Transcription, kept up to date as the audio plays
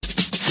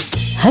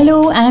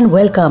Hello and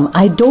welcome.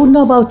 I don't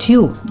know about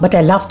you, but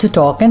I love to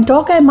talk and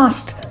talk I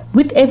must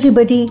with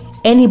everybody,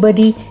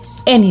 anybody,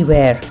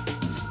 anywhere.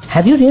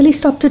 Have you really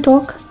stopped to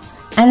talk?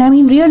 And I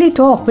mean really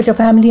talk with your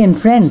family and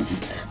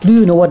friends. Do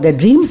you know what their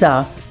dreams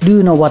are? Do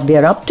you know what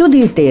they're up to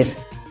these days?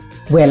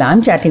 Well,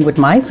 I'm chatting with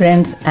my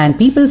friends and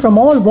people from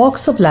all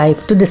walks of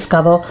life to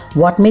discover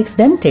what makes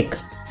them tick.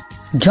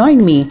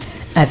 Join me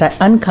as I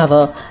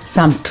uncover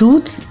some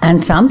truths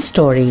and some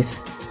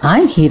stories.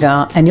 I'm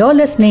Hira and you're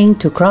listening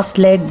to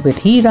Cross-Legged with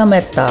Hira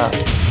Mehta.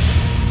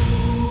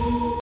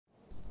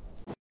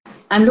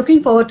 I'm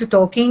looking forward to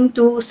talking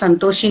to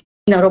Santoshi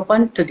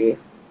Naropan today,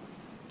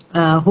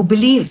 who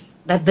believes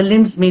that the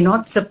limbs may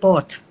not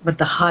support, but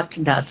the heart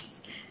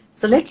does.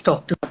 So let's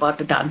talk about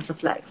the dance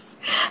of life.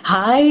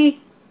 Hi.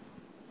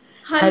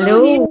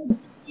 Hello.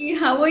 Hira.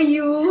 How are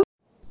you?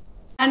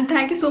 And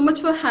thank you so much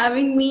for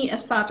having me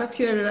as part of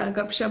your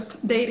Gupshup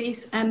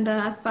Diaries and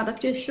as part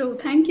of your show.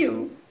 Thank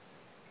you.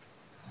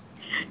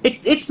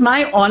 It's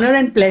my honor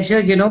and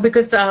pleasure,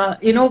 because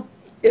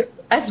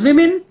as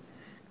women,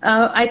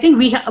 I think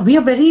we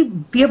are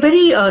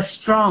very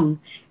strong,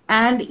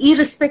 and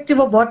irrespective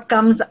of what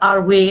comes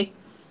our way,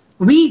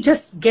 we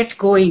just get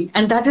going,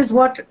 and that is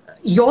what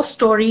your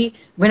story.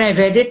 When I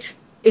read it,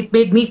 it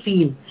made me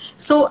feel.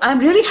 So I'm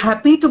really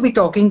happy to be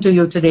talking to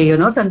you today,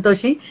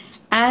 Santoshi,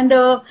 and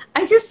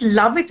I just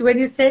love it when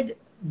you said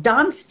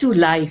dance to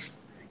life.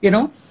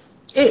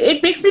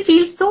 It makes me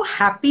feel so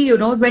happy,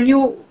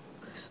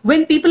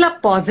 when people are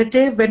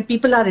positive, when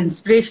people are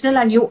inspirational,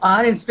 and you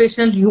are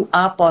inspirational, you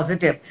are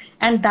positive.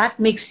 And that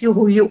makes you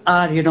who you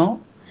are,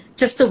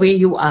 just the way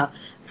you are.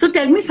 So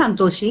tell me,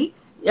 Santoshi,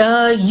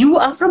 you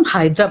are from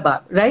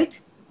Hyderabad,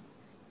 right?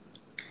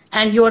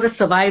 And you're a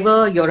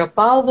survivor, you're a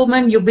power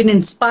woman, you've been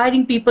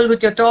inspiring people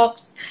with your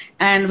talks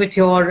and with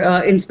your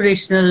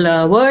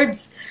inspirational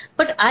words.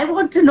 But I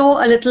want to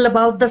know a little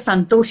about the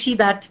Santoshi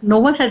that no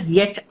one has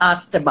yet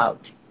asked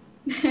about.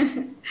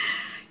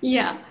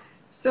 Yeah.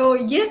 So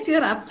yes,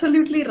 you're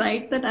absolutely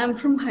right that I'm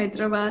from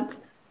Hyderabad.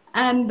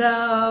 And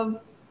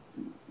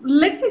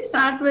let me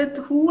start with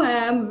who I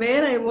am,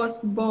 where I was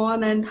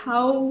born, and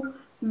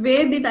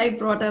where did I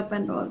brought up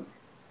and all.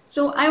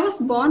 So I was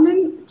born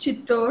in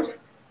Chittor.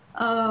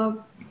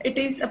 It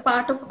is a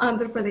part of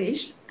Andhra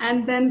Pradesh.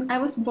 And then I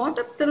was brought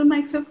up till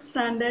my fifth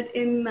standard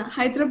in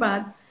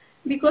Hyderabad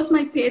because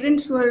my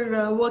parents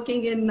were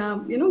working in,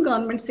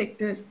 government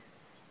sector.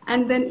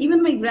 And then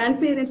even my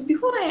grandparents,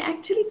 before I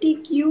actually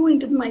take you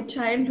into my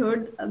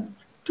childhood,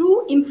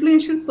 two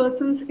influential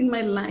persons in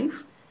my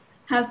life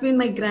has been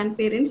my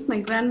grandparents, my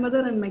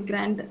grandmother and my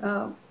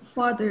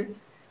grandfather,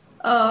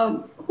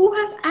 who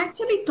has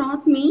actually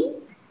taught me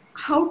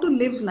how to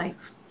live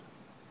life.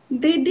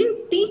 They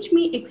didn't teach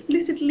me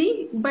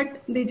explicitly,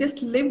 but they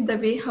just lived the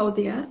way how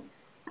they are.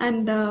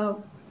 And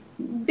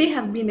they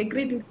have been a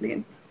great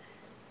influence.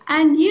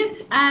 And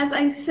yes, as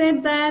I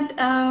said that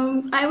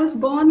I was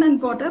born and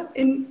brought up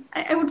in,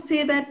 I would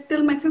say that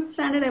till my fifth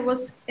standard, I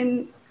was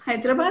in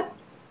Hyderabad.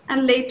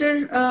 And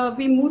later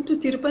we moved to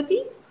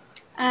Tirupati.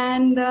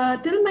 And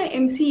till my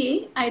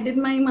MCA, I did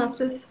my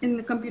master's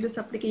in computers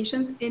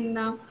applications in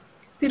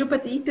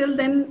Tirupati. Till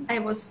then, I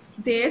was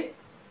there.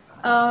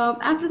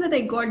 After that,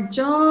 I got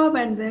job,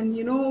 and then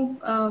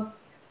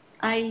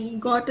I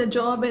got a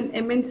job in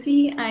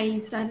MNC. I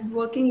started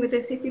working with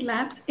SAP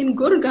Labs in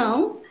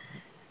Gurgaon,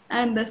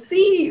 and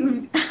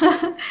see,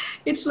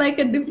 it's like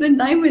a different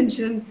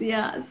dimensions.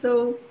 Yeah.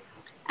 So,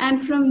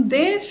 and from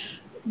there,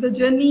 the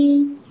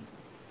journey,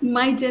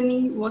 my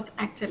journey was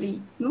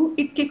actually,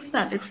 it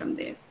kick-started from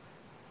there.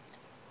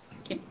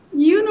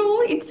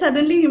 It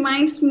suddenly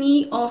reminds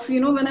me of,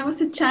 when I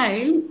was a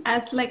child,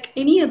 as like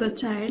any other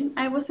child,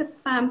 I was a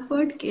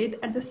pampered kid.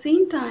 At the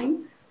same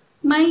time,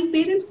 my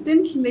parents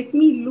didn't let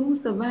me lose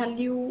the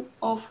value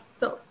of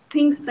the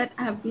things that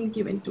I have been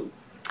given to.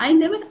 I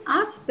never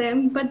asked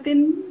them, but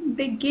then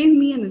they gave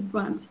me an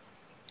advance.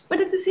 But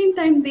at the same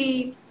time,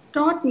 they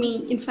taught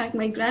me, in fact,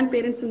 my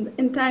grandparents and the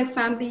entire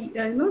family,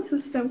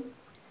 system,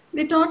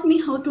 they taught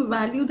me how to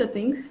value the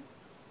things.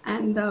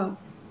 And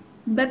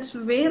that's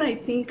where I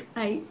think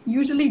I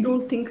usually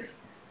don't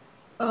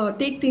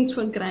take things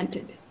for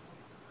granted.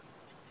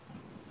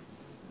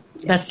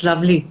 That's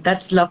lovely.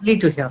 That's lovely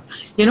to hear.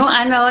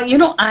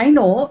 I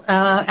know,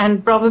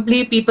 and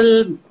probably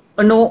people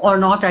know or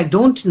not, I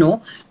don't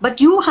know,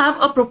 but you have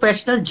a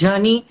professional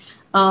journey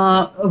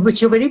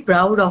which you're very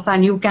proud of,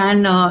 and you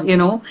can,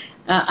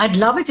 I'd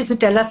love it if you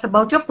tell us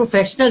about your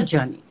professional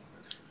journey.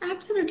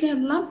 Absolutely. I'd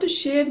love to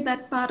share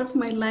that part of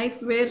my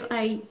life where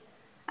I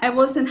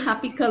was in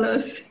happy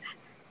colors.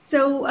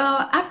 So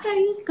after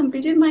I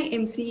completed my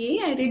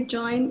MCA, I did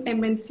join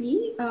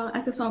MNC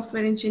as a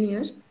software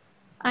engineer.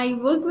 I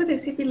worked with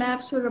SAP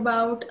Labs for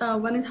about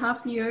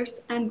 1.5 years,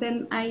 and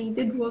then I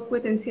did work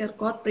with NCR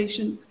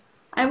Corporation.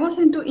 I was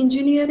into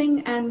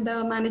engineering and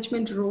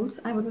management roles.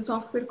 I was a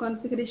software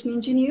configuration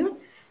engineer,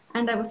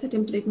 and I was a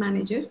template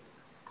manager.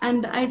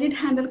 And I did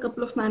handle a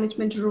couple of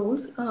management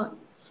roles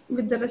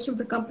with the rest of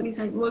the companies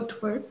I worked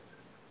for.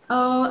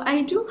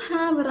 I do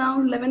have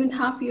around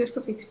 11.5 years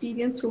of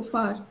experience so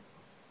far.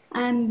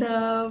 And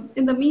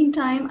in the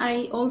meantime,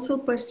 I also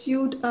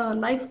pursued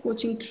life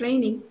coaching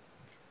training,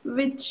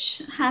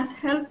 which has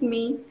helped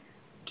me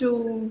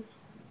to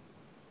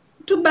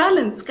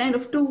balance, kind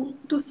of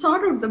to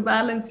sort out the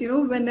balance,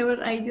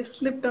 whenever I just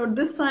slipped out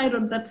this side or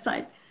that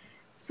side.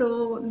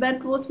 So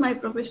that was my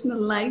professional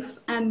life.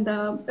 And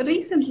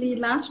recently,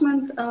 last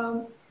month,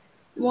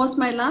 was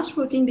my last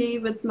working day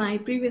with my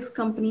previous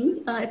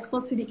company. It's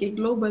called CDK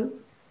Global.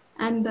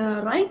 And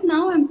right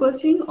now, I'm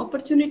pursuing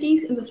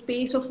opportunities in the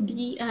space of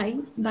DEI,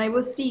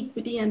 diversity,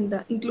 equity,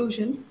 and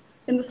inclusion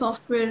in the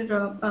software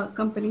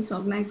companies,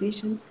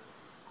 organizations.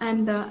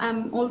 And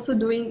I'm also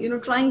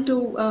doing, trying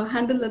to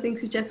handle the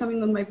things which are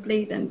coming on my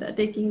plate and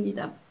taking it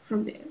up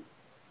from there.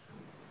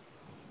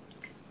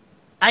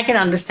 I can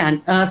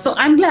understand. So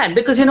I'm glad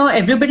because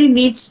everybody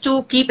needs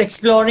to keep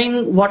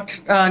exploring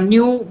what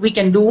new we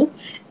can do,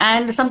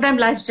 and sometimes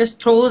life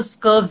just throws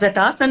curves at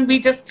us, and we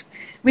just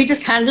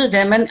handle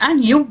them.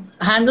 And you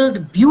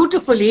handled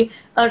beautifully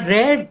a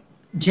rare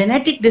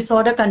genetic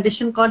disorder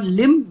condition called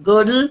limb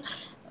girdle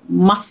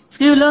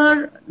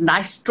muscular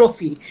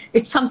dystrophy.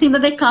 It's something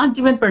that I can't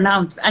even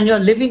pronounce, and you're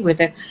living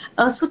with it.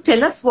 So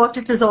tell us what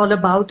it is all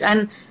about,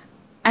 and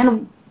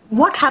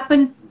what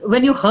happened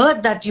when you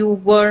heard that you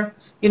were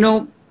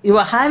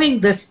having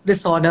this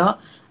disorder.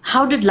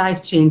 How did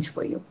life change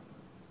for you?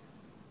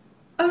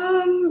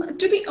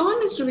 To be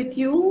honest with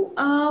you,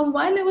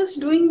 while I was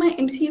doing my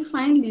MCA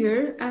final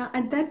year,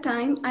 at that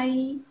time,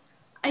 I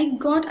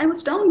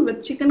was down with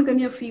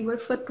chikungunya fever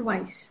for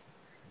twice.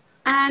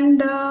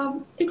 And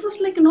it was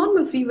like a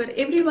normal fever.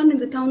 Everyone in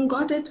the town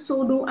got it,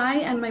 so do I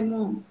and my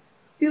mom.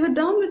 We were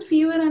down with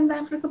fever, and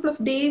after a couple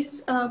of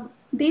days,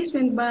 days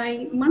went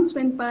by, months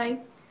went by.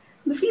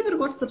 The fever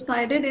got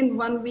subsided in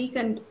 1 week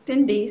and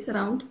 10 days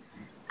around.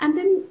 And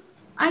then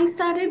I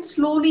started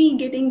slowly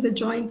getting the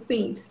joint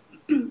pains.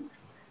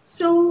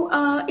 So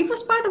it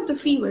was part of the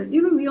fever.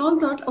 We all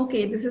thought,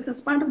 okay, this is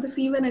as part of the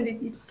fever and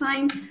it's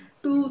time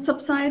to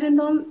subside and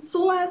all.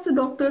 So as the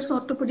doctors,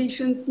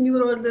 orthopedicians,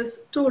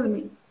 neurologists told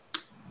me,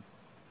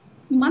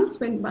 months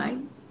went by,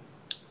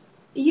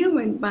 year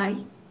went by,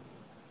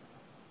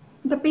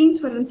 the pains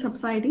weren't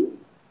subsiding,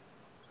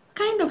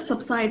 kind of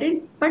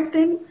subsided, but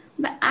then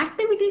the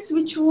activities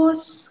which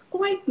was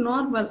quite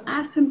normal,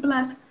 as simple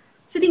as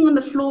sitting on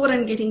the floor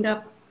and getting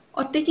up,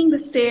 or taking the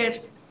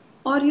stairs,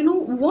 or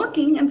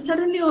walking and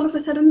suddenly all of a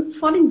sudden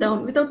falling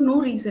down without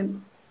no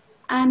reason,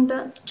 and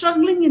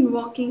struggling in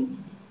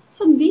walking.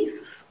 So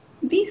these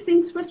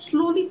things were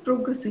slowly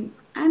progressing,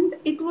 and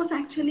it was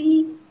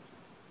actually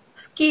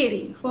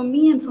scary for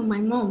me and for my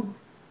mom.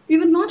 We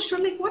were not sure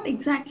like what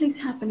exactly is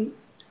happening.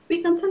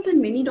 We consulted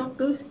many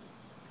doctors,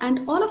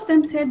 and all of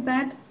them said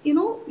that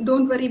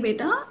don't worry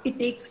beta, it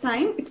takes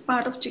time, it's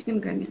part of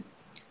chikungunya.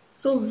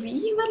 So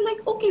we were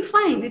like, okay,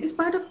 fine, it is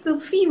part of the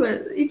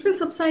fever, it will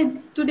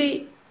subside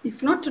today,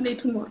 if not today,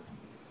 tomorrow.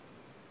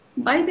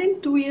 By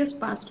then 2 years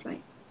passed by,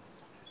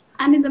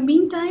 and in the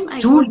meantime I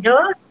 2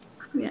 years.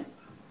 Yeah.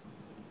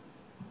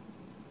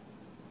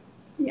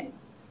 Yeah.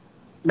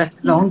 That's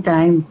a long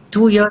time.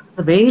 2 years is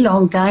a very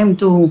long time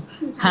to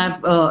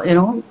have,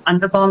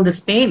 undergone this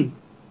pain.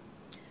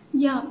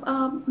 Yeah,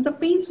 the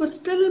pains were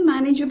still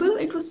manageable.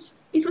 It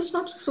was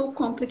not so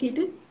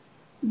complicated,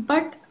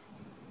 but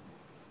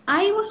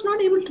I was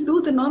not able to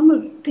do the normal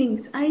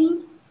things. I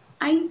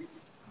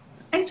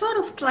sort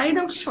of tried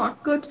out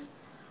shortcuts.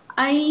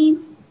 I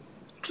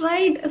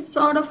tried a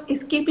sort of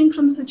escaping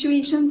from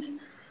situations.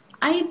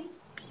 I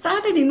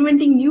started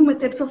inventing new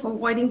methods of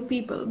avoiding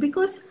people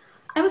because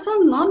I was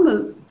all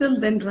normal till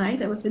then,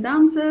 right? I was a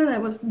dancer, I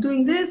was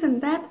doing this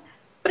and that,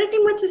 pretty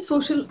much a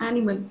social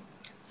animal.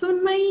 So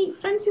when my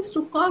friends used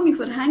to call me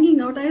for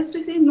hanging out, I used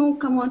to say, no,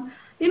 come on,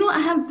 I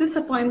have this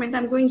appointment,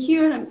 I'm going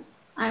here, and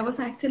I was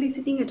actually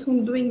sitting at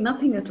home doing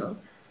nothing at all.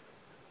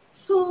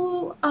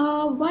 So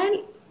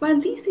while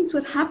these things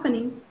were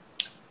happening,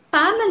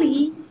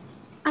 parallelly,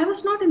 I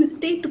was not in a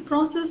state to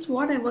process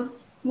what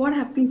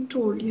I've been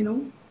told.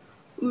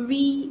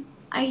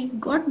 I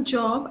got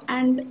job,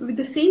 and with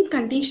the same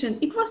condition.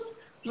 It was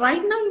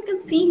right now you can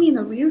see me in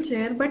a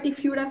wheelchair, but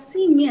if you would have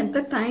seen me at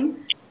the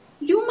time,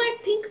 you might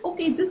think,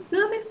 okay, this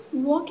girl is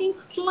walking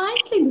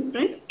slightly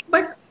different,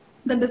 but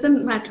that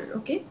doesn't matter.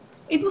 Okay,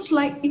 it was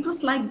like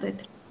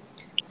that.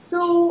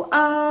 So,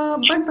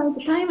 but by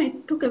the time I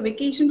took a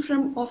vacation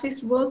from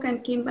office work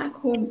and came back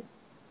home,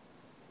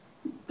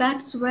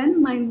 that's when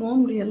my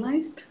mom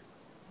realized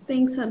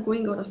things are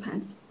going out of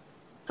hands.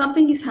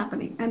 Something is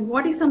happening. And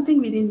what is something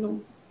we didn't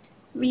know?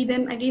 We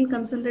then again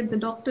consulted the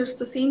doctors,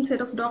 the same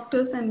set of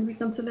doctors, and we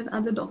consulted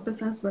other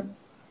doctors as well.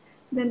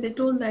 Then they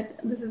told that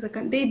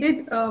they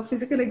did a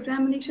physical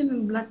examination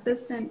and blood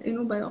test and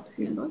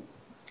biopsy and all.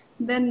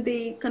 Then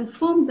they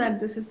confirmed that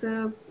this is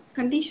a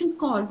condition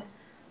called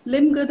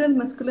limb girdle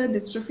muscular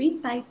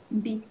dystrophy type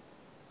D.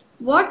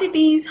 What it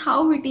is,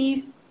 how it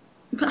is,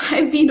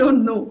 we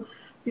don't know.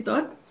 We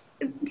thought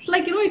it's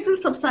like it will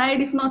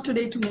subside if not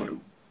today, tomorrow.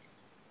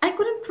 I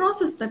couldn't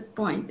process that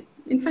point.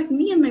 In fact,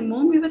 me and my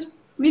mom,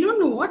 we don't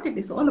know what it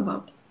is all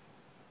about.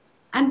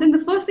 And then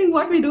the first thing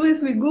what we do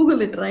is we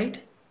Google it,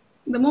 right?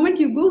 The moment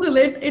you Google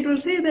it, it will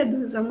say that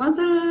this is a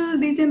muscle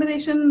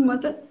degeneration,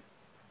 muscle.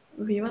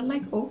 We were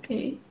like,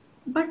 okay,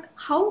 but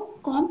how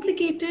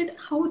complicated,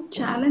 how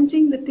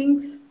challenging the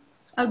things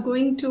are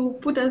going to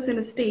put us in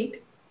a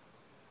state.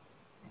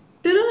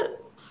 Till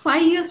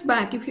 5 years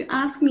back, if you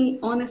ask me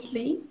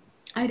honestly,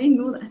 I didn't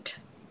know that.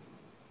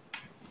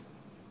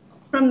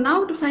 From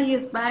now to 5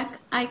 years back,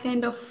 I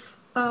kind of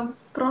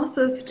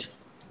processed,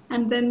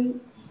 and then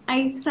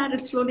I started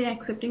slowly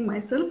accepting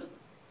myself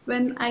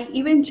when I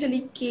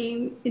eventually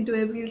came into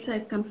a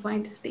wheelchair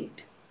confined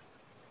state.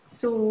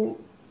 So,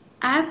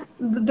 as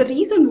the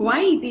reason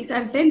why it is,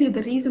 I'll tell you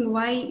the reason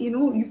why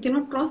you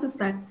cannot process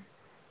that,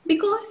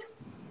 because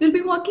you'll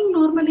be walking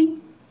normally,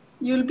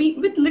 you'll be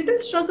with little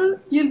struggle,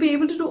 you'll be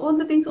able to do all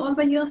the things all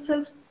by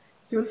yourself.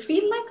 You'll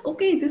feel like,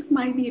 okay, this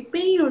might be a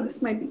pain or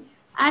this might be,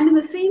 and in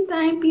the same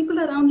time, people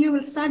around you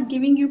will start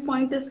giving you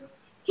pointers.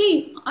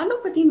 Hey,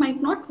 allopathy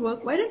might not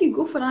work. Why don't you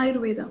go for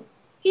Ayurveda?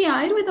 Hey,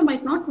 Ayurveda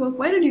might not work.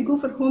 Why don't you go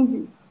for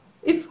Homeo?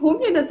 If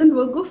Homeo doesn't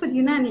work, go for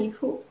Unani.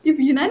 If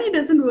Unani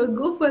doesn't work,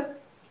 go for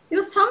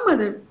some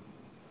other.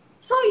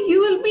 So you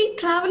will be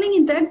traveling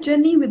in that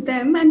journey with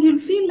them, and you'll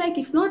feel like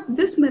if not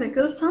this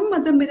miracle, some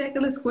other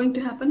miracle is going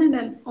to happen, and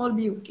I'll all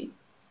be okay.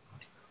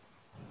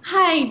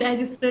 I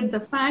digested the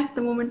fact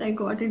the moment I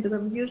got into the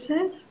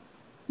wheelchair.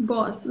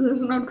 Boss, this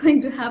is not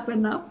going to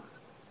happen now.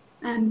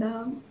 And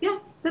yeah,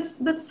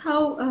 that's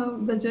how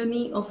the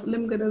journey of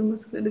limb girdle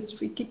muscular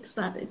dystrophy kick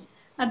started.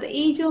 At the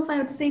age of, I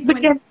would say, But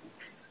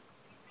 26.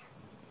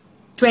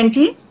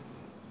 20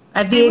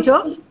 at the I age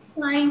of? was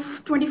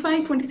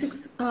 25,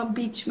 26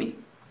 beach me.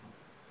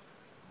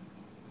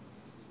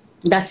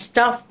 That's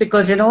tough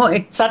because,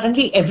 it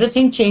suddenly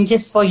everything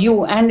changes for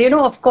you. And,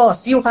 of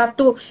course, you have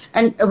to,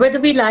 and whether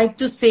we like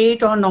to say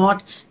it or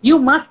not, you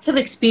must have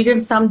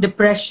experienced some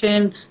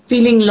depression,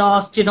 feeling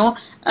lost,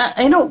 why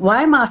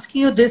I'm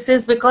asking you this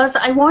is because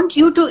I want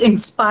you to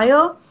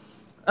inspire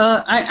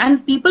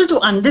and people to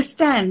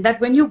understand that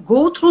when you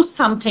go through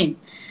something,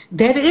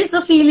 there is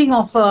a feeling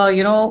of,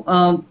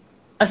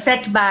 a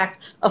setback,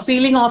 a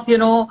feeling of,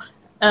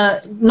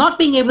 not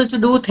being able to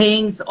do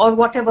things or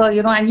whatever,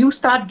 and you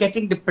start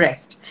getting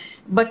depressed.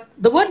 But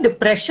the word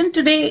depression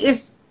today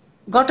is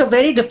got a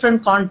very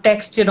different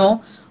context,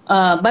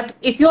 but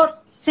if you're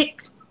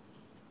sick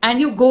and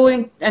you go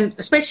in, and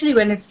especially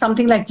when it's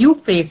something like you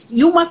faced,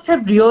 you must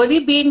have really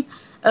been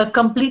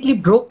completely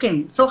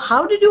broken. So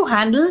how did you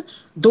handle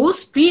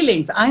those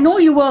feelings? I know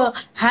you were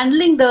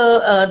handling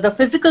the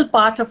physical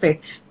part of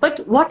it, but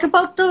what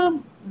about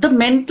the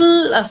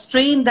mental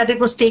strain that it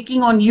was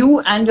taking on you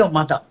and your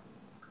mother?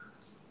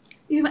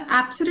 You have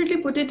absolutely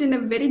put it in a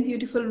very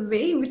beautiful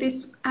way, which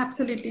is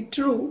absolutely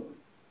true.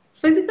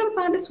 Physical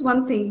part is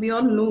one thing, we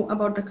all know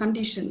about the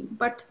condition,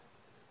 but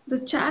the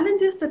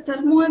challenges, the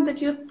turmoil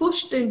that you're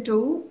pushed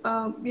into,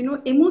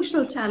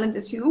 emotional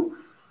challenges,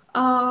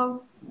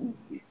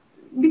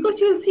 because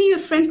you'll see your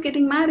friends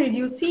getting married,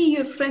 you see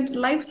your friends'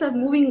 lives are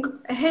moving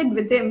ahead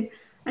with them,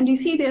 and you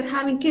see they're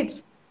having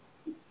kids.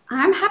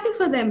 I'm happy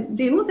for them.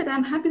 They know that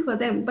I'm happy for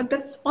them, but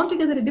that's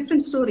altogether a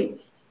different story.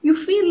 You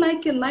feel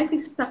like your life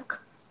is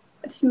stuck.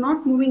 It's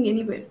not moving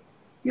anywhere.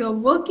 You're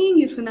working,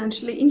 you're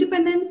financially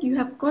independent, you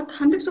have got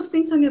hundreds of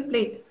things on your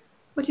plate,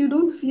 but you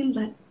don't feel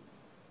that.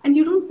 And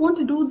you don't want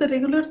to do the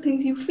regular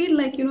things. You feel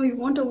like, you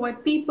want to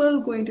avoid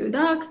people, going to the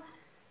dark,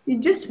 you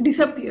just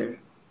disappear.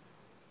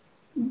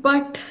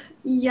 But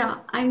yeah,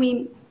 I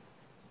mean,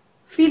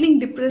 feeling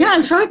depressed. Yeah,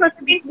 I'm sure it must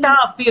have been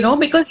tough,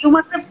 because you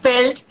must have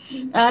felt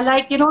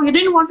like, you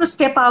didn't want to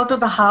step out of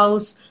the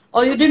house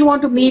or you didn't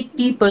want to meet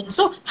people.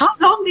 So how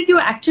long did you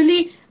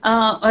actually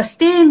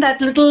stay in that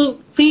little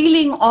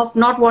feeling of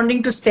not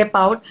wanting to step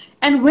out?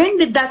 And when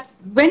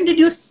did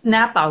you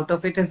snap out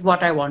of it is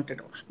what I want to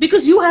know.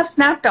 Because you have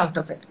snapped out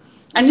of it.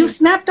 And you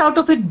snapped out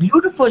of it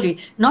beautifully,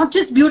 not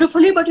just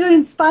beautifully, but you're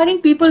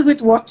inspiring people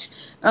with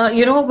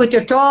with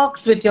your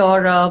talks, with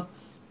your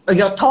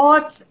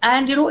thoughts,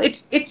 and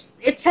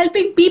it's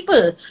helping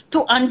people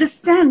to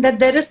understand that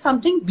there is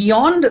something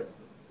beyond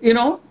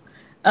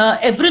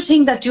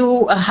everything that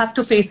you have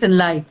to face in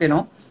life.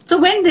 So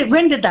when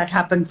did that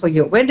happen for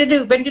you? When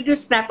did you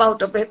snap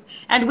out of it,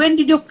 and when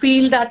did you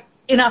feel that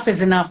enough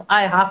is enough,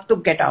 I have to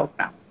get out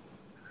now?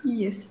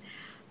 Yes,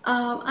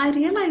 I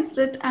realized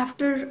it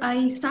after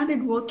I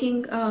started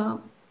working.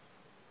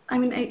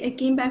 I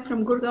came back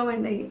from Gurgaon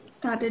and I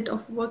started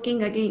off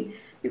working again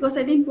because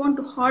I didn't want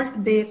to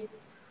halt there.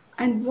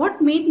 And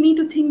what made me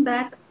to think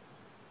that,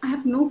 I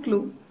have no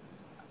clue,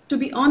 to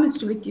be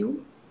honest with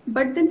you.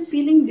 But then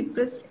feeling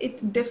depressed,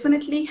 it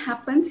definitely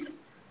happens,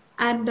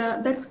 and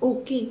that's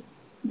okay.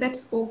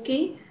 That's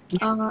okay.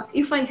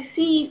 If I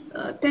see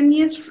 10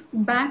 years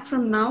back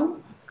from now,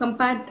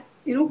 compared,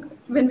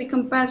 when we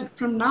compare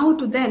from now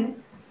to then,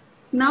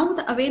 now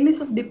the awareness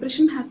of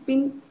depression has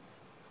been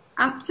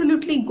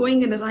absolutely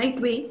going in the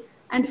right way.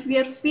 And if we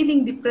are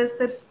feeling depressed,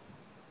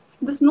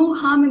 there's no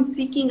harm in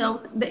seeking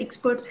out the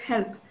experts'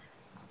 help.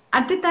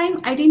 At the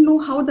time, I didn't know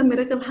how the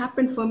miracle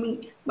happened for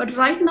me. But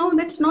right now,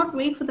 let's not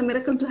wait for the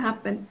miracle to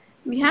happen.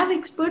 We have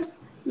experts.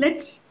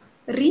 Let's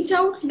Reach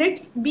out,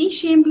 let's be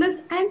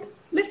shameless, and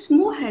let's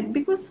move ahead,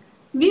 because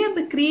we are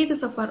the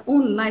creators of our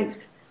own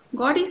lives.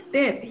 God is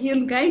there,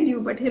 He'll guide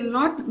you, but He'll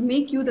not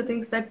make you the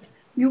things that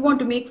you want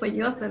to make for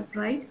yourself,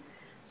 right?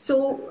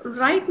 So,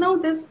 right now,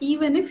 this,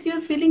 even if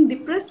you're feeling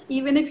depressed,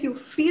 even if you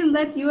feel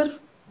that you are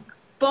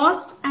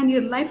paused and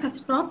your life has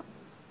stopped,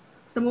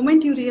 the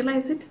moment you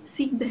realize it,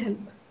 seek the help.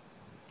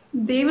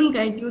 They will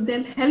guide you,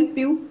 they'll help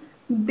you,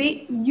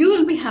 you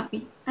will be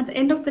happy. At the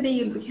end of the day,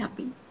 you'll be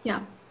happy. Yeah.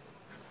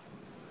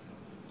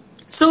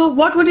 So,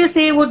 what would you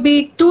say would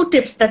be two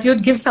tips that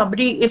you'd give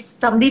somebody if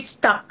somebody's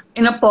stuck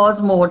in a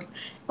pause mode?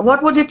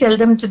 What would you tell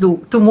them to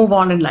do to move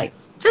on in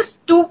life?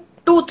 Just two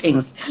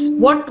things.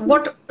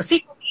 What?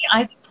 See,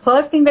 I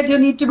first thing that you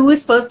need to do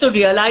is first to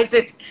realize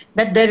it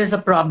that there is a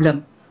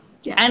problem,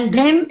 Yeah. and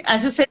then,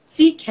 as you said,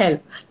 seek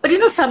help. But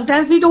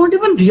sometimes we don't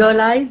even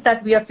realize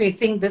that we are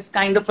facing this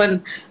kind of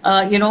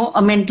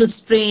a mental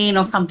strain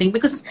or something,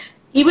 because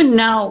even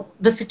now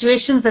the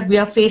situations that we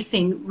are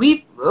facing,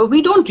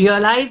 we don't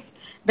realize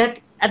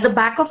that at the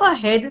back of our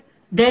head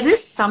there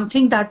is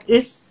something that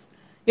is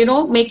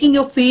making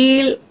you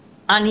feel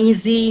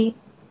uneasy.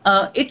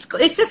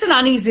 It's just an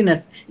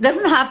uneasiness. It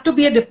doesn't have to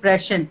be a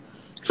depression.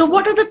 So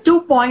what are the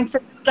 2 points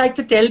that you'd like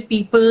to tell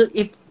people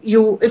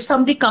if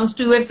somebody comes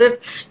to you and says,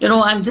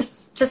 I'm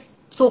just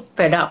so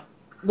fed up?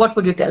 What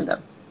would you tell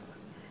them?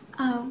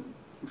 Um,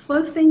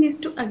 First thing is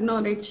to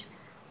acknowledge.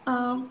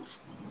 Uh,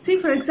 See,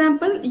 for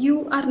example,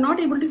 you are not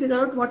able to figure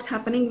out what's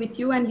happening with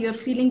you and you're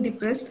feeling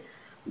depressed,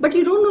 but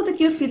you don't know that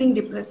you're feeling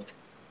depressed.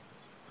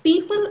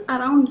 People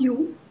around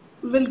you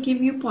will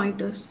give you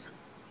pointers.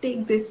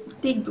 Take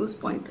those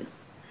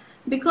pointers.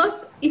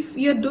 Because if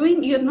you're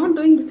not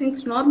doing the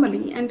things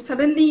normally, and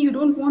suddenly you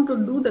don't want to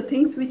do the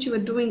things which you were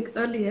doing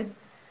earlier,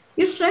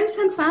 your friends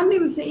and family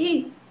will say,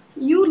 hey,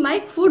 you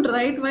like food,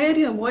 right? Why are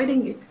you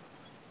avoiding it?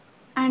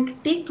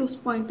 And take those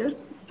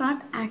pointers, start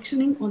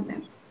actioning on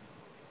them.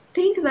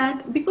 Think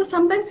that, because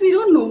sometimes we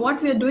don't know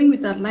what we are doing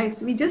with our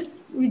lives. We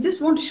just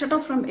want to shut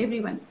off from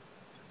everyone.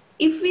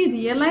 If we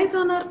realize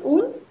on our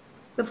own,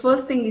 the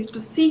first thing is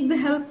to seek the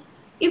help.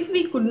 If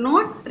we could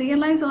not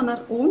realize on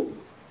our own,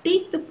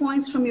 take the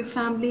points from your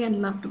family and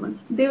loved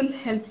ones. They will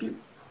help you.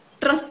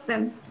 Trust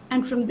them.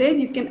 And from there,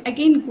 you can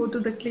again go to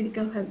the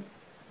clinical help.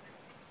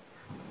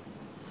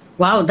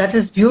 Wow, that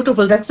is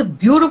beautiful. That's a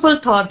beautiful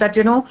thought that,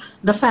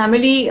 the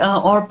family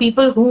or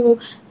people who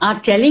are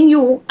telling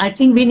you, I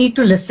think we need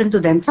to listen to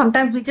them.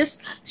 Sometimes we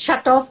just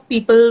shut off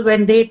people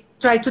when they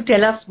try to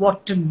tell us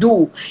what to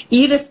do,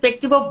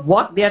 irrespective of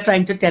what they are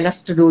trying to tell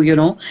us to do.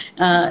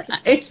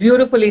 It's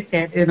beautifully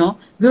said.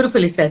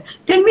 Beautifully said.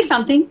 Tell me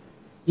something.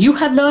 You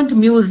have learned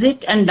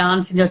music and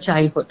dance in your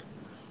childhood.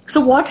 So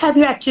what have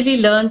you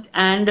actually learned?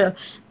 And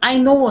I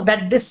know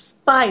that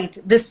despite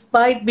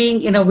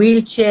being in a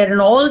wheelchair and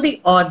all the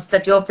odds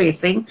that you're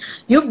facing,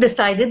 you've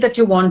decided that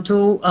you want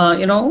to,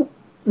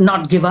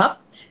 not give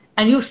up.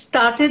 And you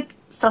started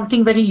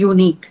something very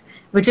unique,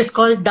 which is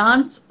called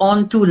Dance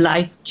On to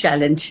Life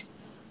Challenge.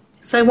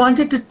 So I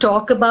wanted to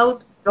talk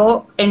about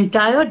your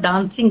entire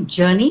dancing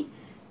journey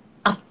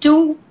up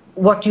to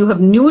what you have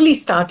newly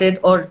started,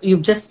 or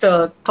you've just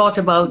thought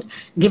about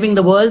giving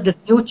the world this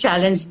new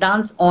challenge,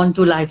 Dance On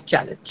to Life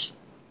Challenge.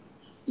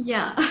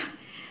 Yeah.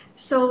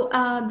 So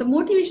the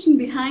motivation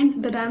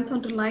behind the Dance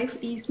Onto Life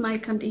is my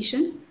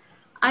condition.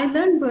 I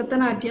learned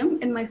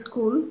Bharatanatyam in my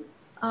school.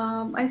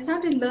 I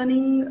started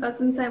learning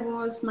since I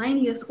was 9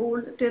 years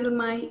old till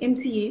my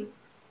MCA.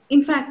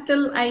 In fact,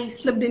 till I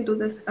slipped into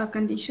this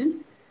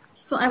condition.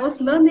 So I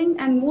was learning,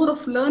 and more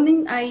of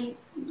learning.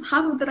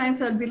 Half of the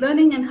times I'll be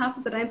learning, and half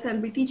of the times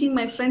I'll be teaching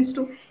my friends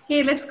to,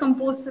 hey, let's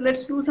compose,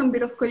 let's do some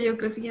bit of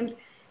choreography. And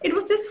it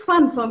was just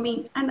fun for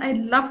me, and I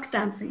loved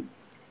dancing.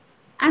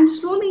 And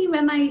slowly,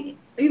 when I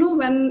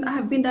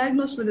have been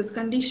diagnosed with this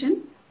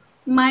condition,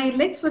 my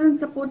legs weren't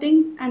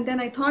supporting. And then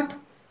I thought,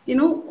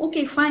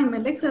 okay, fine, my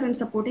legs aren't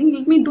supporting.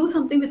 Let me do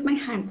something with my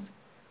hands.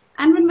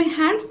 And when my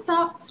hands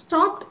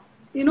stopped,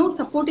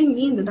 supporting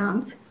me in the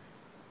dance,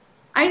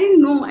 I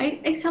didn't know.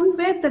 I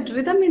somewhere that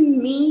rhythm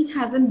in me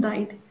hasn't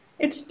died.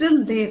 It's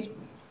still there.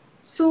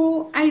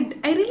 So I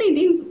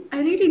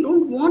really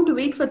don't want to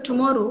wait for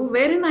tomorrow,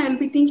 wherein I'll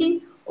be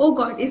thinking, oh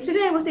God,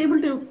 yesterday I was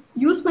able to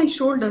use my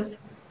shoulders.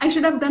 I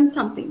should have done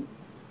something.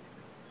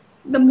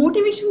 The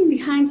motivation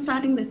behind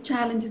starting the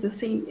challenge is the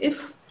same.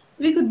 If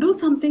we could do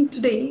something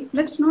today,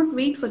 let's not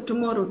wait for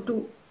tomorrow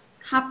to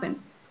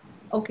happen.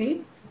 Okay?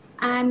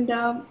 And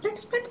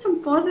let's spread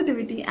some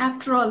positivity.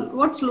 After all,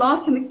 what's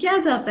lost in क्या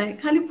जाता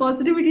है? खाली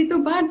positivity तो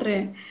बांट रहे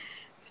हैं.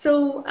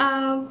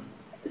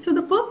 So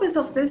the purpose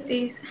of this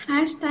is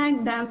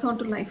hashtag Dance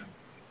Onto Life.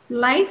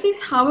 Life is,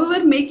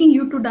 however, making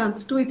you to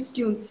dance to its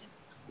tunes.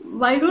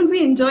 Why don't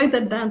we enjoy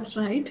that dance,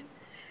 right?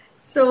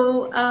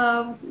 So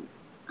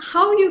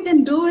how you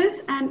can do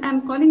is, and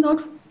I'm calling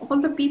out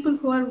all the people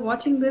who are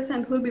watching this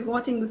and who will be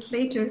watching this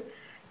later,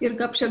 your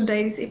Gupshup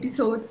Diaries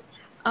episode.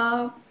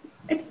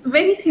 It's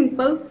very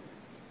simple.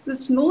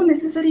 There's no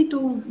necessary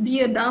to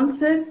be a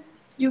dancer.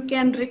 You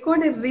can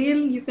record a reel,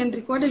 you can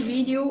record a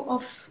video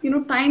of,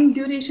 time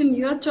duration,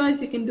 your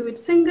choice. You can do it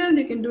single,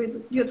 you can do it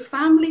with your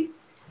family.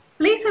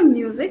 Play some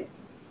music,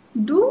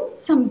 do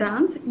some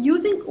dance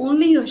using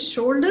only your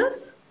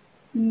shoulders,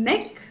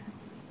 neck,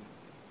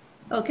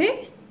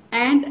 okay,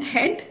 and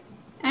head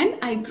and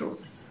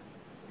eyebrows.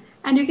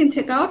 And you can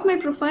check out my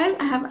profile.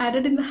 I have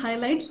added in the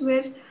highlights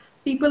where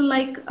people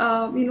like,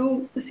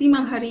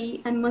 Seema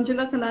Hari and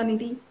Manjula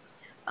Kalanidhi,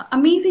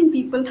 amazing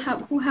people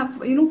who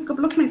have, a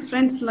couple of my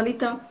friends,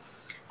 Lalita,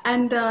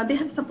 and they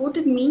have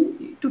supported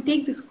me to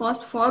take this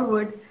cause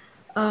forward.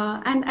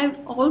 And I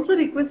also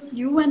request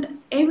you and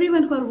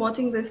everyone who are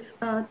watching this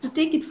to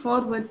take it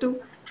forward,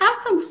 to have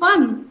some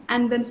fun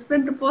and then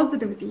spread the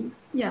positivity.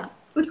 Yeah,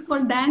 it's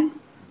called Dance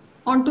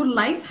Onto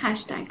Life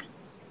hashtag.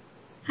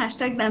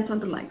 Hashtag Dance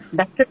Onto Life.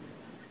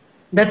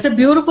 That's a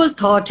beautiful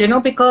thought,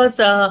 because,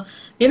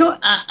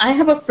 I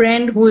have a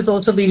friend who is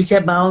also wheelchair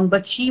bound,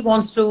 but she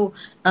wants to,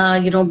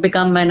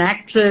 become an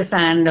actress.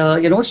 And,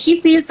 she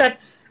feels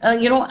that,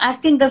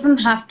 acting doesn't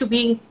have to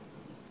be,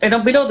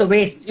 below the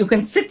waist. You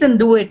can sit and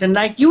do it. And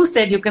like you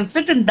said, you can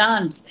sit and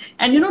dance.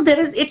 And,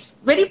 it's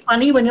very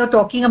funny when you're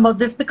talking about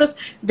this, because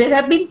there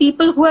have been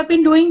people who have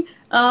been doing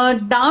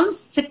dance,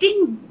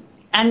 sitting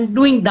and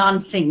doing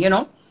dancing,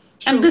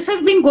 And this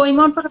has been going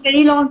on for a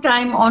very long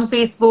time on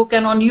Facebook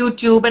and on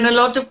YouTube and a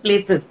lot of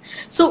places.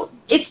 So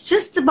it's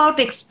just about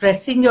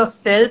expressing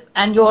yourself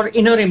and your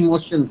inner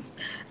emotions.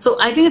 So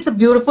I think it's a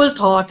beautiful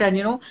thought.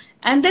 And,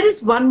 and there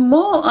is one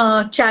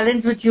more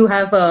challenge which you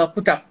have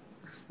put up,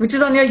 which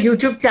is on your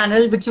YouTube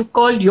channel, which you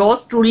called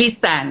Yours Truly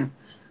Stan.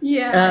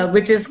 Yeah.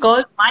 Which is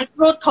called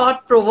Micro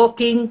Thought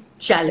Provoking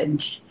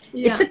Challenge.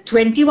 Yeah. It's a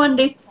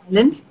 21-day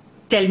challenge.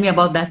 Tell me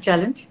about that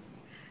challenge.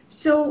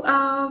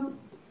 So,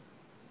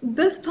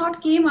 this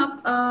thought came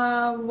up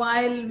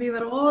while we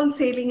were all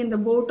sailing in the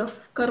boat of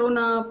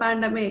Corona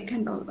pandemic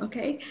and all,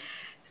 okay?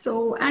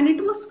 So, and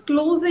it was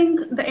closing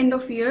the end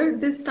of year.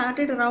 This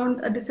started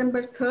around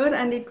December 3rd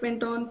and it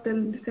went on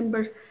till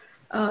December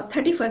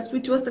 31st,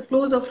 which was the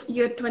close of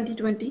year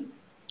 2020.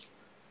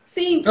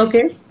 See,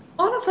 okay,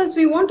 all of us,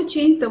 we want to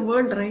change the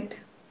world, right?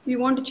 We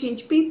want to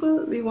change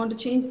people, we want to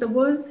change the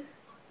world,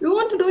 we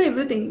want to do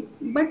everything,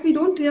 but we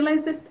don't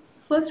realize that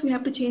first we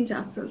have to change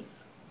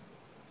ourselves.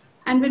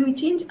 And when we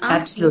change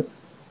ourselves,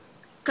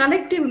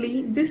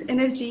 collectively, this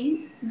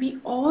energy, we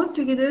all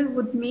together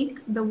would make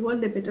the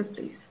world a better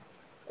place.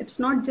 It's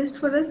not just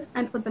for us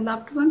and for the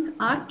loved ones,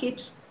 our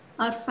kids,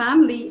 our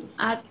family,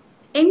 our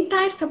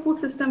entire support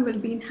system will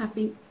be in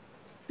happy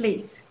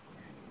place.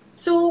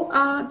 So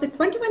the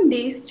 21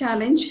 days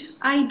challenge,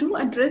 I do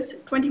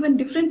address 21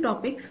 different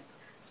topics,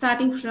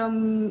 starting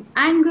from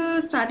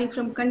anger, starting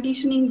from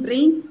conditioning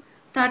brain,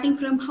 starting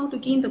from how to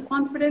gain the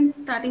confidence,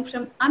 starting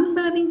from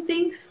unlearning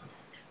things,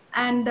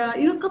 and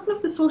a couple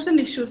of the social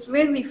issues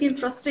where we feel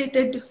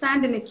frustrated to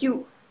stand in a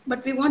queue,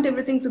 but we want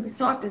everything to be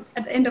sorted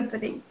at the end of the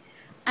day.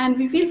 And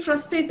we feel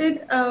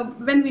frustrated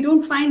when we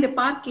don't find a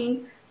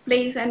parking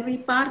place and we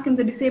park in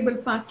the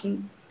disabled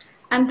parking.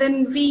 And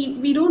then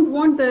we don't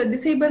want the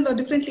disabled or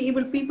differently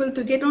able people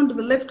to get onto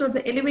the lift or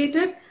the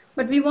elevator,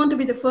 but we want to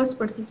be the first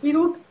persons. We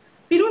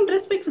don't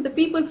respect for the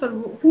people for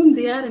whom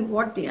they are and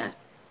what they are.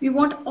 We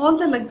want all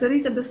the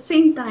luxuries at the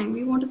same time.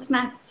 We want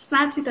to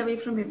snatch it away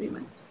from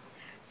everyone.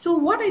 So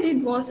what I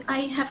did was I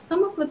have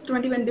come up with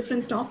 21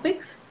 different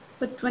topics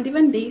for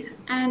 21 days.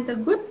 And the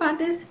good part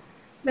is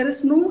there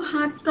is no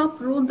hard stop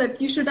rule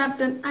that you should have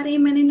done, "Arey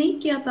maine nahi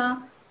kiya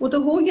tha, wo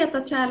to ho gaya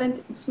tha"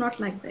 challenge. It's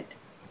not like that.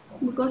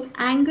 Because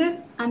anger,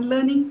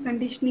 unlearning,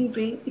 conditioning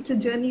brain, it's a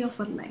journey of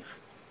our life.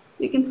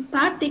 You can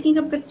start taking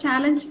up the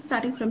challenge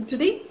starting from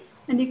today,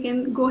 and you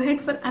can go ahead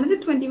for another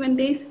 21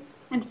 days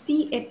and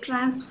see a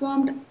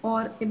transformed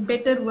or a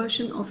better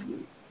version of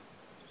you.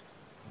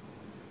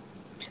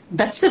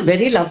 That's a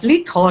very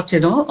lovely thought,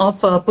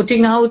 of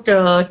putting out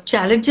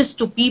challenges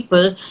to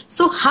people.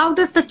 So how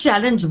does the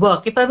challenge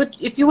work?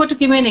 If you were to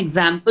give me an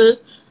example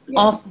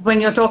of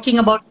when you're talking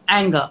about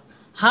anger,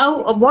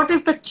 what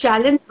is the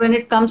challenge when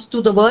it comes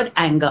to the word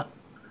anger?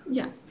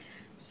 Yeah.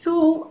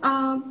 So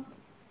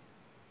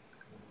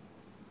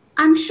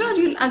I'm sure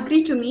you'll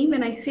agree to me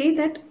when I say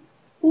that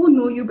who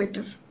know you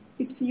better?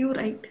 It's you,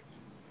 right?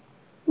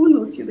 Who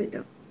knows you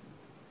better?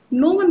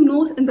 No one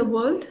knows in the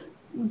world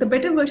the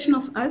better version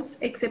of us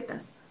except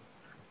us.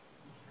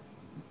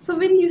 So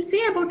when you say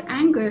about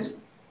anger,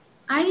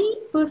 I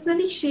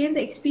personally share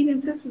the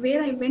experiences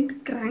where I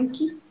went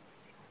cranky,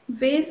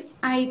 where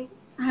I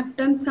have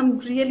done some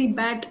really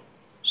bad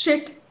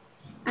shit,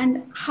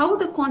 and how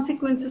the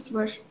consequences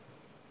were.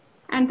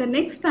 And the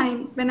next time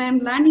when I am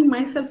landing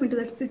myself into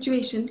that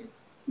situation,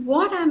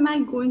 what am I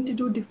going to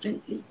do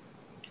differently?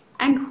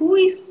 And who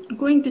is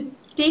going to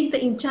take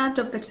the in charge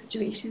of that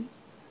situation?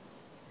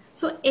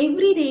 So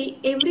every day,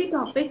 every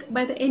topic,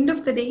 by the end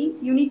of the day,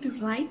 you need to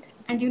write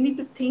and you need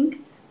to think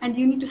and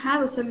you need to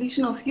have a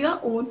solution of your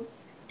own,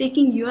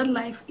 taking your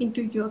life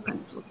into your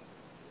control.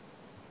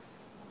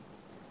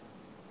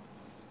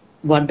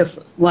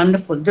 Wonderful,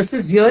 wonderful. This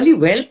is really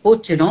well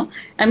put,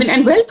 I mean,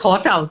 and well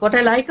thought out. What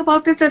I like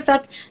about it is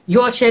that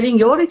you are sharing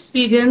your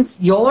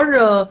experience,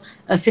 your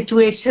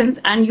situations,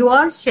 and you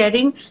are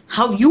sharing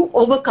how you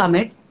overcome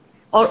it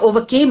or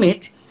overcame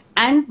it.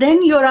 And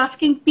then you're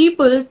asking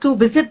people to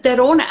visit their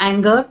own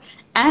anger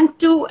and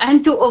to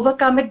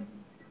overcome it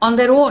on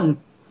their own.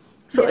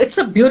 So Yes, it's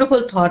a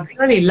beautiful thought,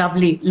 really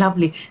lovely,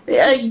 lovely.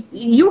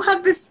 You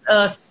have this.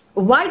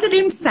 Why the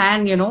name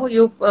San?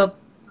 You've.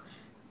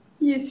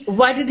 yes.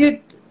 Why did you?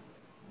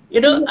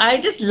 I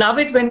just love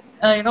it when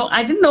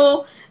I didn't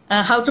know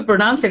how to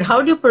pronounce it.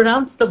 How do you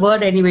pronounce the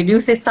word anyway? Do you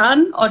say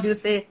sun or do you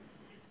say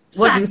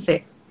what do you San.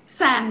 say?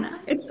 San.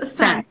 It's a san.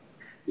 San.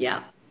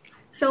 Yeah.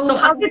 So So,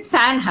 how did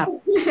San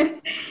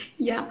happen?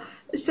 yeah.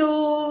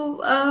 So,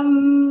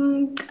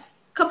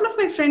 couple of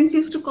my friends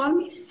used to call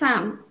me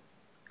Sam,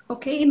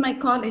 okay, in my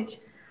college.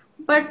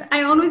 But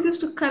I always used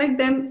to correct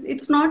them.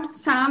 It's not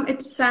Sam,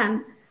 it's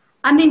San,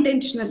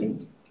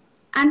 unintentionally.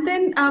 And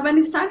then when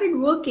I started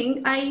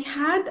working, I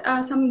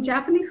had some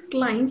Japanese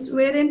clients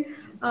wherein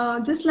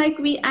just like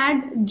we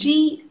add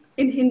G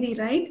in Hindi,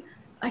 right?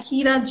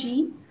 Hira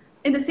G.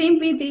 In the same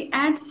way, they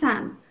add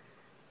San.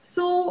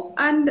 So,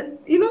 and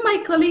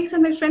my colleagues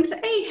and my friends,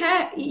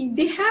 hey,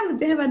 they have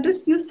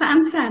addressed you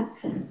San San.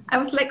 I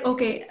was like,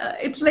 okay,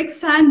 it's like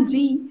San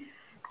G.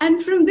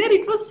 And from there,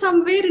 it was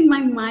somewhere in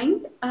my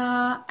mind.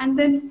 And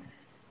then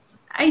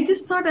I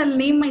just thought I'll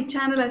name my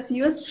channel as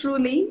yours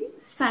truly,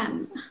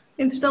 San,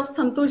 instead of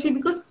Santoshi,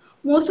 because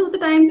most of the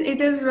times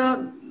either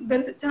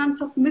there is a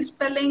chance of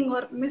misspelling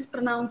or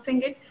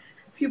mispronouncing it.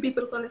 Few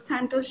people call it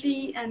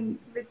Santoshi, and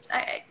which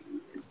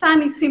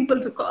San is simple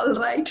to call,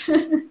 right?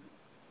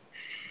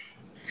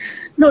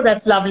 No,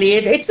 that's lovely.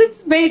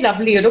 It's very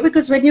lovely,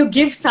 because when you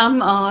give some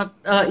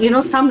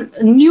some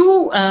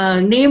new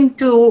name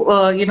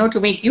to to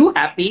make you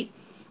happy,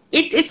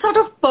 it sort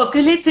of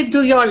percolates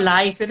into your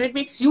life and it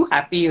makes you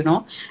happy,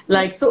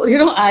 like so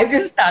I've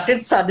just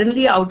started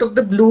suddenly out of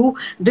the blue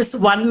this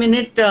 1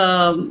 minute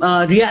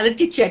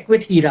reality check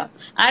with Hira.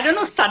 I don't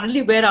know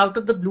suddenly where out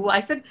of the blue I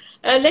said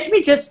let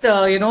me just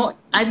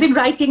I've been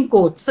writing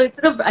quotes, so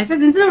instead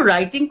of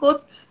writing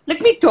quotes, let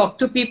me talk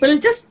to people,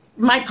 just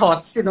my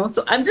thoughts,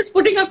 so I'm just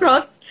putting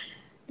across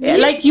Yes,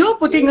 like you're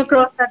putting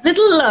across that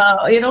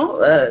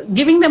little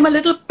giving them a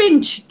little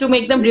pinch to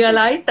make them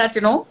realize that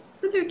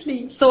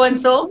absolutely. so and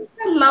so,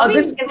 I'm or loving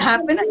this can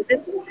happen. And a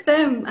couple of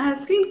them. I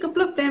have seen a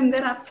couple of them.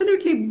 They're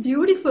absolutely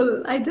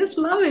beautiful. I just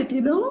love it.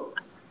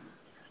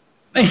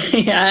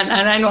 yeah,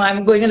 and I know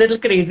I'm going a little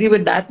crazy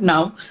with that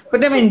now,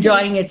 but I'm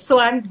enjoying it. So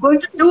I'm going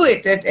to do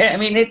it.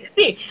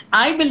 See,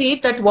 I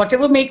believe that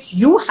whatever makes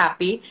you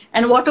happy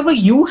and whatever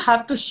you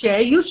have to share,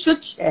 you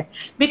should share.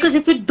 Because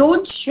if you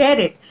don't share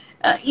it,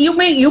 you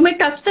may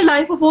touch the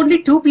life of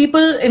only two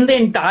people in the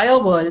entire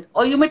world,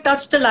 or you may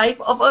touch the life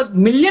of 1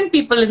 million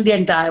people in the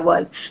entire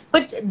world.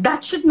 But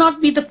that should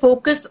not be the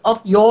focus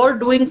of your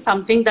doing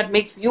something that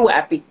makes you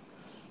happy.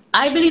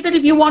 I believe that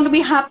if you want to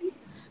be happy,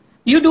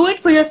 you do it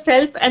for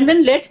yourself, and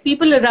then let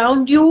people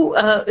around you,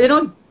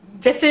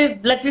 just say,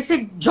 let me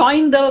say,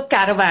 join the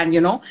caravan,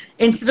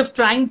 instead of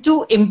trying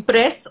to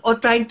impress or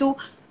trying to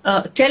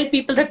tell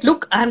people that,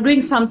 look, I'm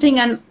doing something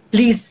and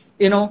please,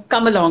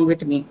 come along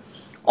with me.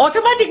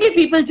 Automatically,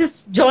 people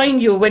just join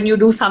you when you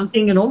do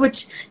something,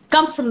 which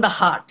comes from the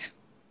heart,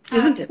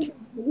 isn't it?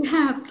 Absolutely.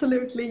 Yeah,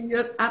 absolutely.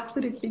 You're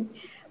absolutely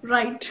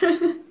right.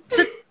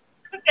 So,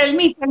 tell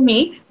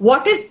me,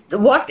 what is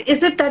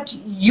it that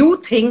you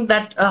think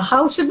that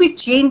how should we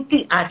change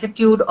the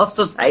attitude of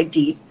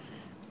society?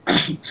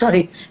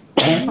 Sorry,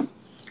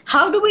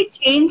 how do we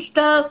change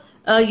the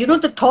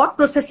thought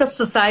process of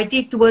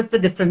society towards the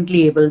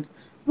differently abled?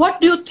 What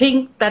do you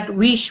think that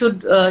we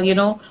should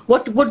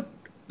what would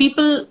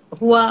people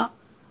who are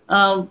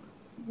uh,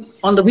 Yes.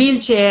 on the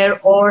wheelchair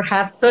or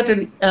have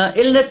certain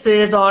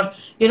illnesses, or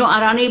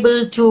are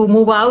unable to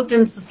move out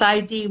in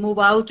society, move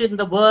out in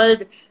the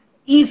world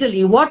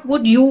easily, what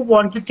would you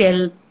want to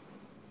tell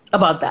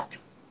about that?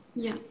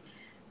 Yeah.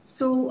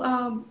 So,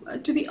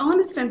 to be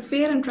honest and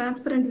fair and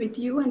transparent with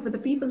you and with the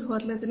people who are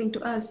listening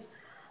to us,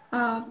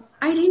 I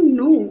didn't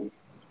know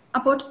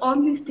about all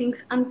these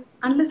things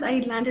unless I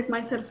landed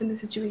myself in the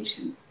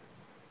situation.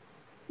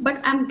 But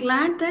I'm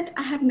glad that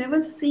I have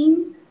never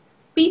seen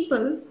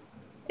people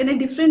in a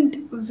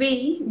different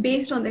way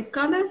based on their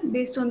color,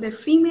 based on their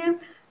female,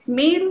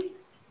 male,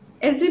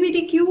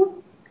 LGBTQ.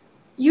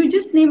 You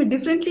just name it,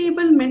 differently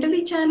able,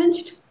 mentally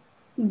challenged.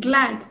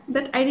 Glad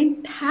that I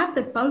didn't have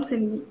that pulse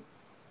in me.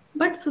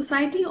 But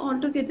society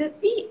altogether,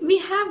 we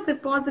have the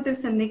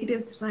positives and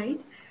negatives, right?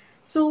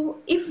 So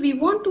if we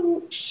want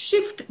to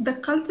shift, the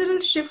cultural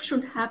shift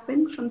should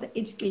happen from the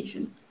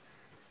education,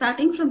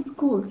 starting from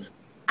schools,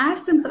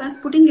 as simple as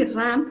putting a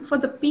ramp for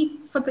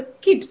for the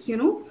kids.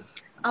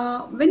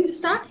 When you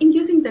start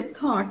inducing that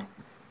thought,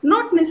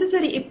 not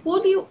necessarily a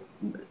polio.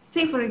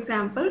 Say for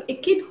example, a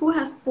kid who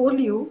has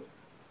polio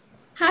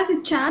has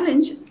a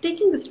challenge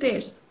taking the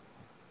stairs.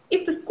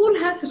 If the school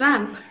has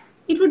ramp,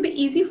 it would be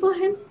easy for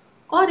him.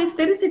 Or if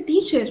there is a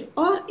teacher,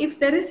 or if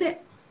there is a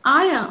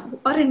ayah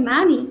or a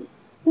nanny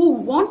who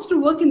wants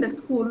to work in that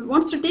school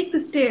wants to take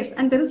the stairs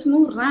and there is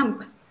no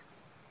ramp.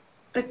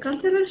 The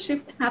cultural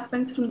shift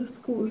happens from the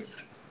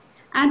schools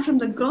and from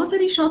the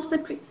grocery shops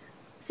that we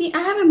see. I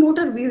have a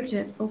motor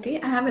wheelchair, okay?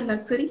 I have a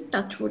luxury,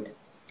 touch wood.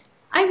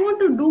 I want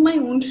to do my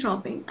own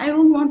shopping. I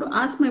don't want to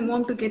ask my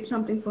mom to get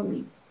something for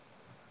me.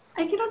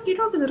 I cannot get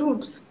out of the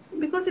roads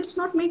because it's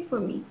not made for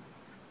me,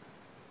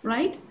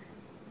 right?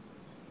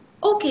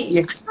 Okay, I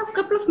Yes. have a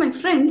couple of my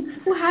friends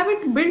who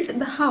haven't built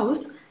the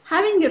house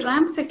having a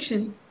ramp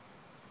section.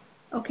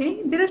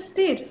 Okay, there are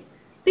stairs.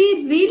 They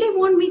really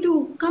want me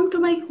to come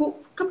to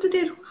come to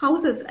their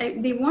houses.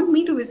 They want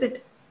me to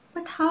visit,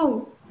 but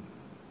how?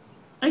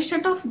 I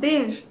shut off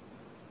there.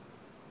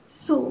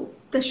 So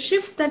the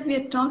shift that we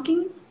are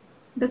talking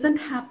doesn't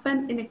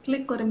happen in a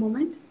click or a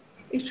moment.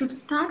 It should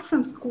start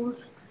from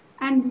schools,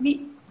 and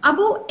we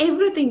above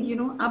everything,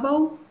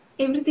 above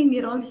everything,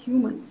 we are all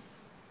humans.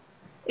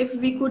 If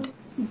we could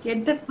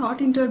get that thought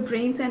into our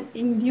brains and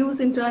induce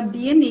into our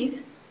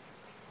DNAs,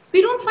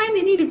 we don't find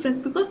any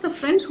difference because the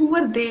friends who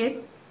were there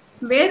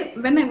where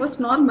when I was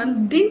normal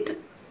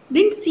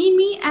didn't see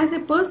me as a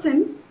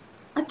person.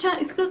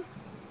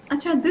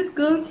 Acha, this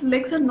girl's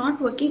legs are not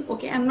working.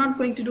 Okay, I'm not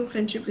going to do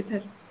friendship with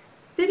her.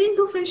 They didn't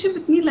do friendship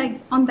with me like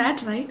on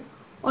that, right?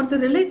 Or the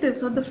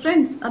relatives or the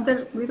friends,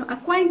 other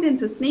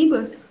acquaintances,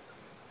 neighbors.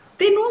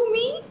 They know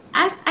me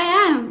as I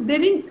am. They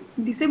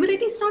didn't.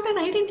 Disability is not an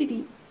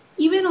identity.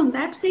 Even on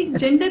that side,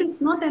 Yes. gender is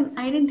not an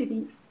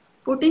identity.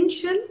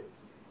 Potential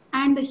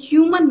and the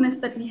humanness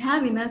that we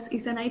have in us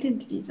is an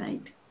identity,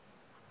 right?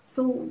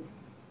 So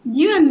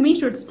you and me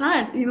should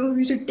start.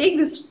 We should take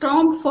this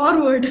storm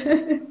forward.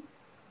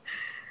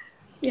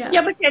 Yeah.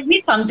 Yeah, but tell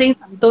me something,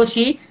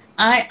 Santoshi.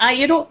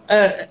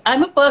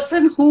 I'm a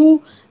person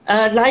who,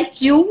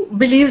 like you,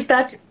 believes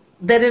that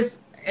there is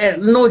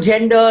no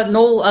gender,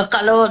 no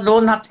color, no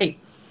nothing.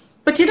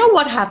 But you know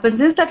what happens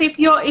is that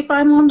if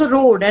I'm on the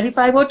road and if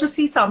I were to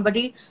see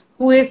somebody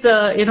who is,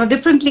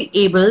 differently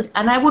abled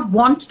and I would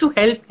want to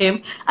help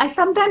him, I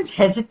sometimes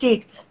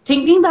hesitate,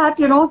 thinking that,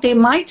 they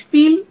might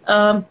feel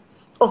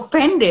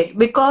offended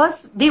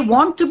because they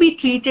want to be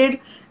treated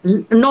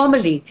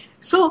normally.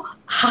 So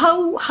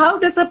how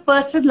does a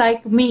person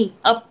like me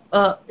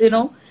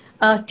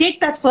take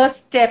that first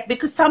step?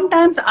 Because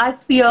sometimes I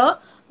fear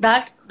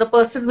that the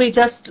person will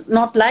just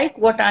not like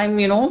what I'm,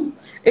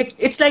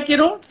 it's like,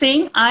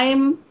 saying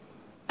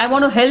I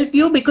want to help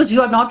you because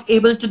you are not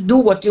able to do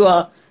what you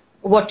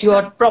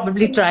are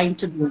probably trying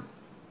to do.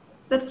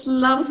 That's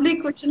lovely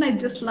question. I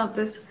just love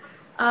this.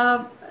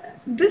 Uh,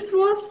 this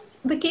was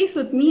the case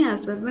with me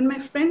as well. When my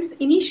friends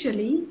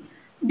initially,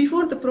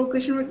 before the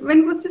progression, when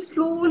it was just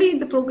slowly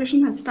the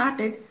progression has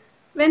started,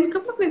 when a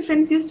couple of my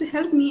friends used to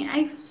help me,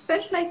 I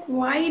felt like,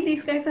 why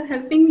these guys are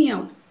helping me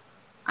out?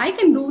 I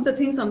can do the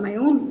things on my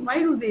own. Why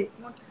do they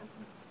want to help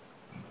me?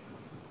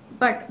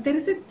 But there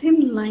is a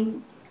thin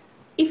line.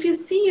 If you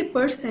see a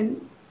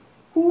person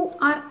who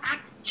are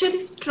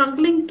actually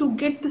struggling to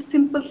get the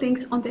simple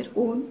things on their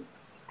own,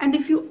 and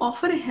if you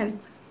offer a help,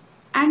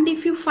 and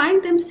if you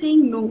find them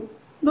saying no,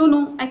 no,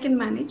 no, I can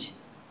manage,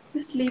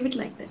 just leave it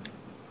like that.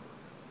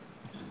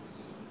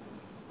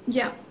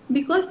 Yeah,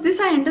 because this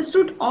I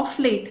understood off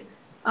late.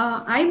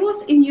 I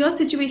was in your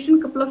situation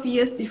a couple of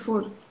years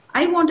before.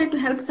 I wanted to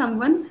help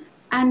someone,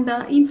 and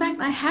in fact,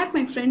 I had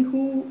my friend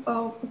who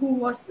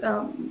was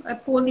a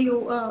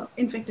polio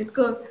infected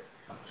girl.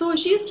 So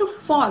she used to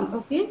fall,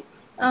 okay,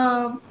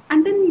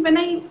 and then when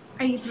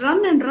I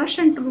run and rush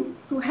and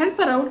to help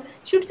her out,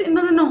 she would say,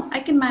 no, no, no, I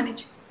can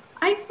manage.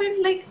 I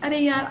felt like,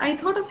 Arey yaar, I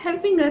thought of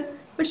helping her,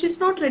 but she's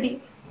not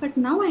ready. But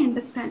now I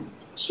understand.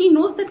 She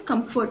knows that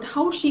comfort,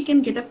 how she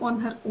can get up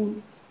on her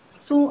own.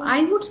 So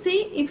I would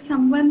say if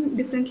someone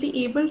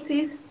differently able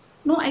says,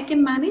 no, I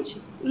can manage,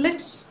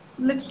 let's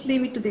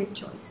leave it to their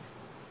choice.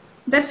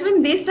 That's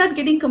when they start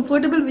getting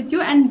comfortable with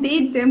you and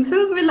they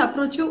themselves will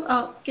approach you.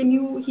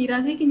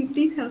 Hiraji, can you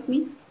please help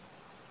me?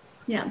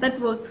 Yeah, that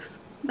works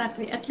that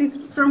way, at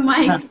least from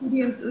my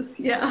experiences.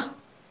 Yeah.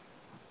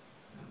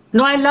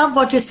 No, I love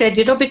what you said,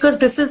 because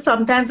this is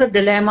sometimes a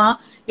dilemma,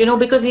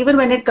 because even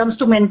when it comes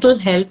to mental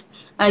health,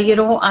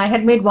 I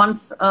had made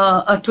once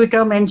a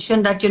Twitter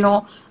mention that,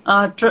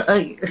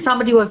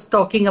 somebody was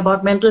talking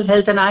about mental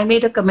health and I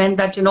made a comment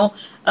that,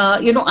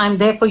 I'm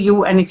there for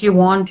you and if you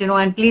want,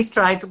 and please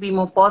try to be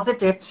more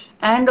positive.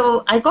 And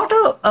I got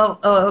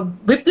a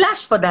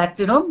whiplash for that,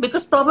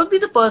 because probably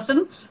the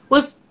person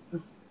was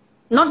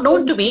not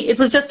known to me. It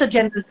was just a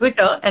general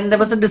Twitter and there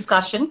was a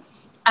discussion.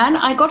 And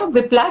I got a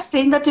whiplash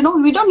saying that,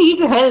 we don't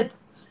need help.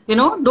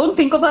 Don't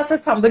think of us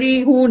as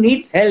somebody who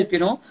needs help,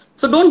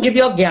 So don't give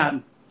your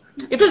gyan.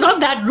 It was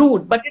not that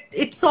rude, but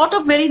it's sort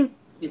of very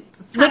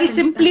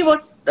simply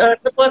what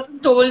the person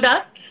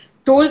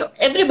told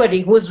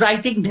everybody who was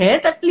writing there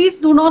that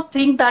please do not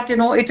think that,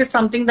 it is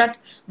something that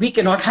we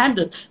cannot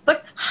handle.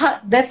 But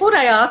therefore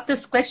I asked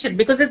this question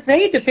because it's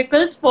very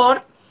difficult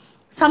for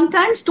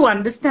sometimes to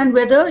understand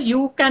whether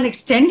you can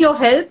extend your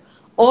help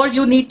or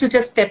you need to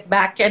just step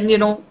back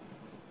and,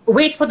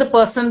 wait for the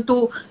person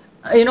to,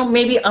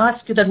 maybe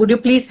ask you that, would you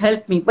please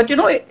help me? But,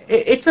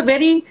 it's a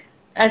very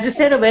as you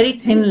said, a very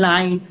thin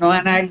line,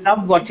 and I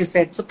love what you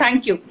said. So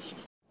thank you.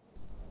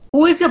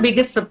 Who is your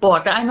biggest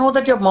support? I know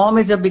that your mom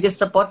is your biggest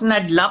support, and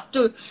I'd love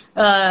to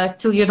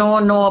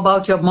know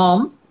about your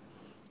mom,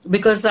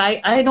 because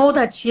I know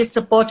that she has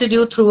supported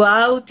you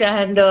throughout,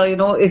 and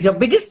is your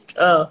biggest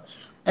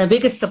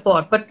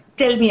support. But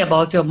tell me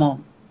about your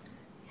mom.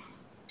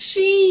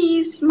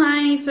 She's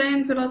my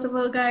friend,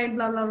 philosopher, guide,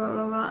 blah blah blah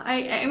blah blah.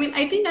 I mean,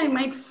 I think I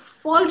might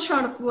fall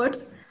short of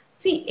words.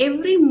 See,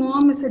 every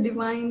mom is a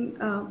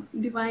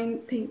divine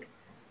thing.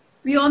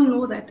 We all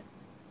know that.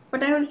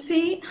 But I will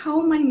say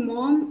how my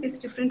mom is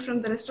different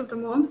from the rest of the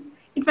moms.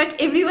 In fact,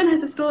 everyone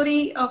has a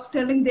story of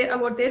telling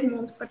about their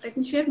moms, but let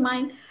me share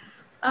mine.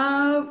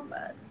 Uh,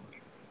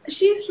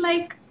 she's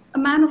like a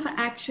man of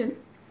action.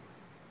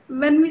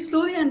 When we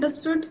slowly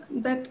understood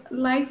that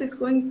life is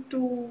going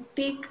to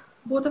take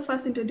both of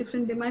us into a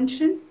different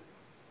dimension,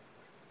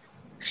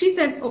 she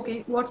said,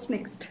 okay, what's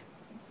next?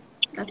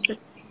 That's it.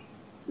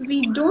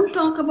 We don't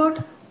talk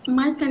about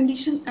my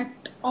condition at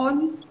all.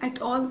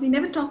 We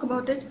never talk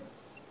about it.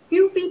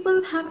 Few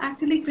people have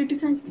actually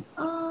criticized,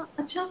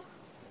 Acha,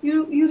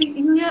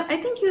 I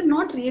think you're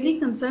not really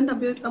concerned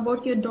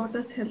about your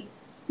daughter's health.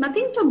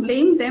 Nothing to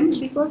blame them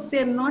because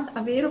they're not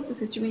aware of the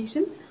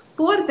situation.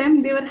 For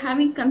them, they were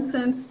having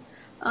concerns.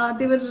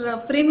 They were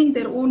framing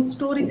their own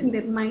stories in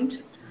their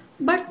minds.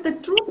 But the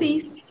truth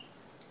is,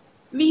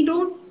 we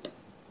don't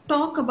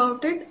talk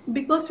about it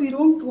because we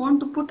don't want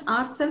to put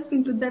ourselves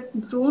into that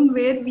zone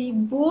where we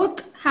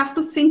both have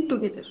to sink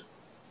together.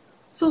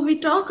 So we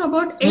talk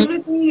about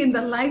everything in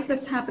the life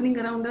that's happening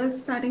around us,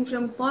 starting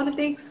from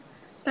politics,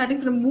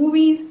 starting from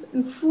movies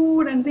and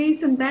food and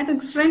this and that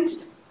and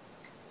friends.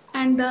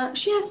 And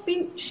she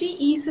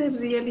is a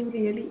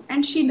really,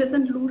 and she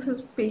doesn't lose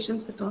her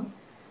patience at all.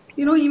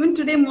 Even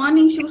today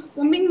morning, she was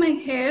combing my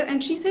hair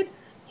and she said,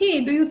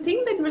 hey, do you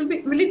think that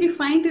will it be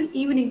fine till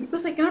evening?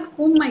 Because I cannot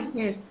comb my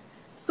hair.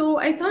 So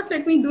I thought,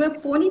 let me do a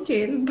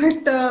ponytail,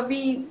 but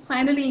we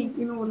finally,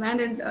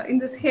 landed in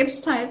this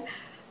hairstyle.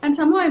 And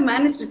somehow I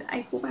managed it.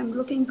 I hope I'm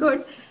looking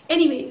good.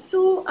 Anyway,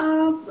 so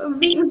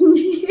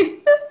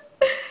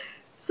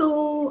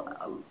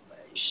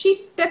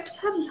she steps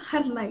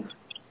her life.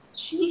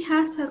 She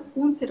has her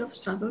own set of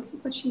struggles,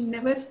 but she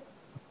never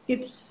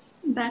gets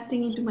that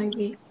thing into my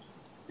way.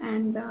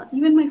 And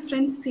even my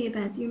friends say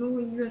that,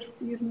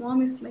 your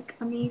mom is like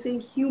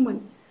amazing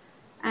human,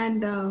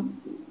 and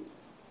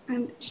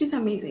she's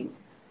amazing.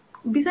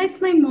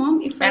 Besides my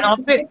mom, if and I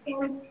obviously,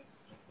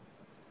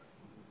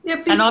 yeah,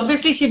 please. And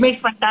obviously, she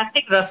makes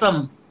fantastic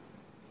rasam.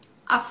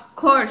 Of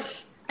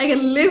course, I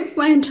can live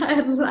my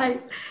entire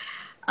life.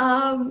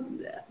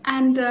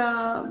 And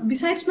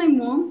besides my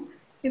mom,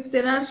 if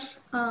there are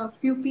a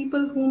few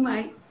people whom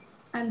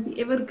I'll be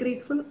ever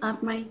grateful are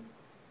my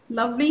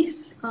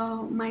lovelies,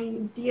 my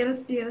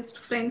dearest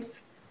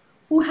friends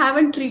who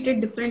haven't treated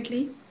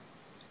differently.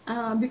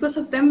 Because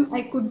of them,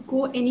 I could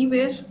go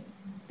anywhere.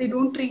 They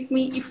don't treat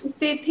me. If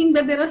they think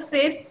that there are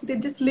stairs, they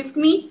just lift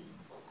me,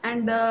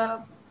 and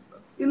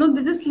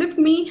they just lift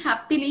me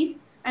happily,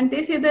 and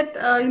they say that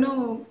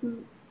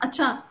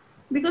acha,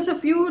 because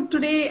of you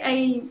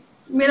today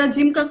mera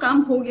gym ka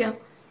kaam ho gaya.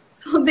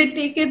 So they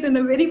take it in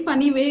a very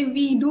funny way.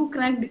 We do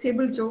crack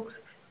disabled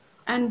jokes,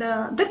 and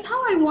that's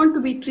how I want to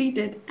be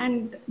treated.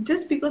 And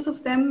just because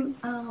of them,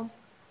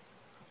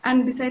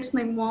 and besides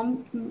my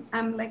mom,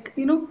 I'm like,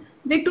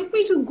 they took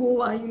me to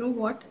Goa. You know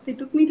what? They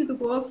took me to the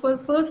Goa for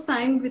the first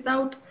time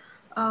without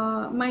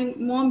my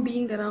mom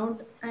being around.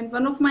 And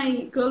one of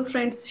my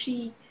girlfriends,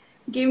 she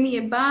gave me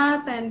a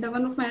bath, and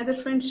one of my other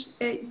friends,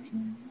 they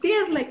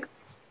are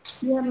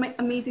my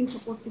amazing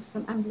support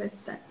system. I'm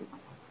blessed that way.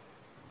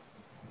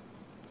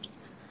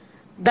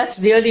 That's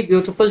really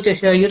beautiful to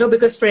hear,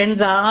 because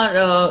friends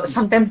are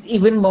sometimes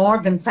even more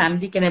than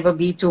family can ever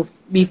be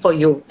for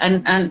you.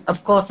 And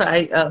of course,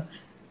 I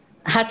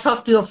hats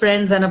off to your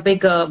friends and a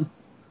big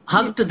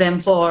hug to them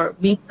for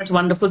being such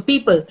wonderful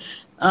people.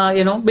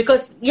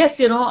 Because yes,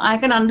 I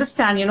can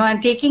understand,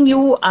 and taking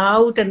you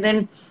out and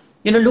then,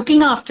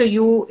 looking after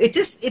you, it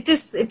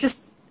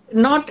is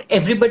not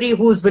everybody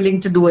who's willing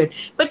to do it,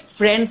 but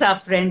friends are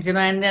friends,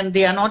 and then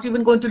they are not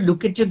even going to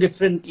look at you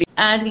differently.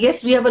 And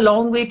yes, we have a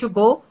long way to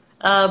go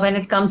when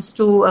it comes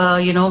to,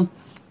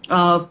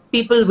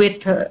 people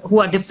who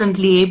are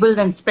differently abled,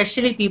 and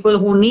especially people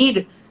who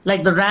need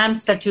like the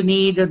ramps that you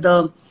need,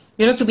 to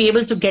be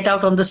able to get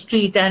out on the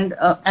street. And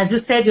as you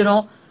said,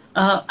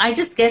 I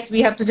just guess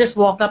we have to just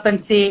walk up and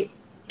say,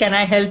 can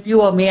I help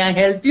you, or may I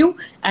help you?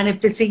 And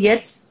if they say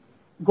yes,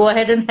 go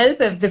ahead and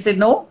help. If they say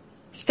no,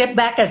 step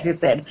back, as you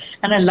said.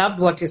 And I loved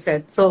what you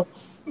said. So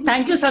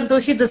thank you,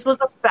 Santoshi. This was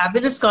a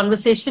fabulous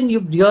conversation.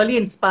 You've really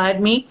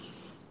inspired me.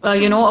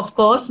 Of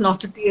course,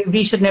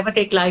 we should never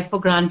take life for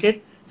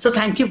granted. So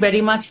thank you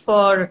very much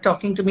for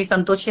talking to me,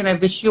 Santoshi, and I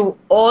wish you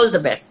all the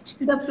best.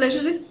 The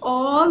pleasure is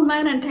all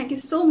mine, and thank you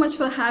so much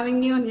for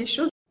having me on your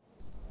show.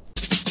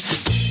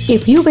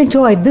 If you've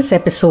enjoyed this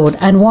episode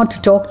and want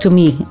to talk to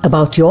me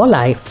about your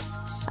life,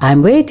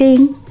 I'm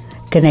waiting.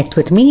 Connect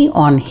with me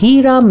on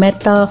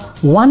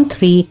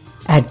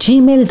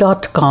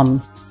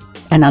hiramehta13@gmail.com.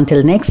 And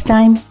until next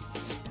time,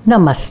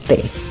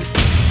 Namaste.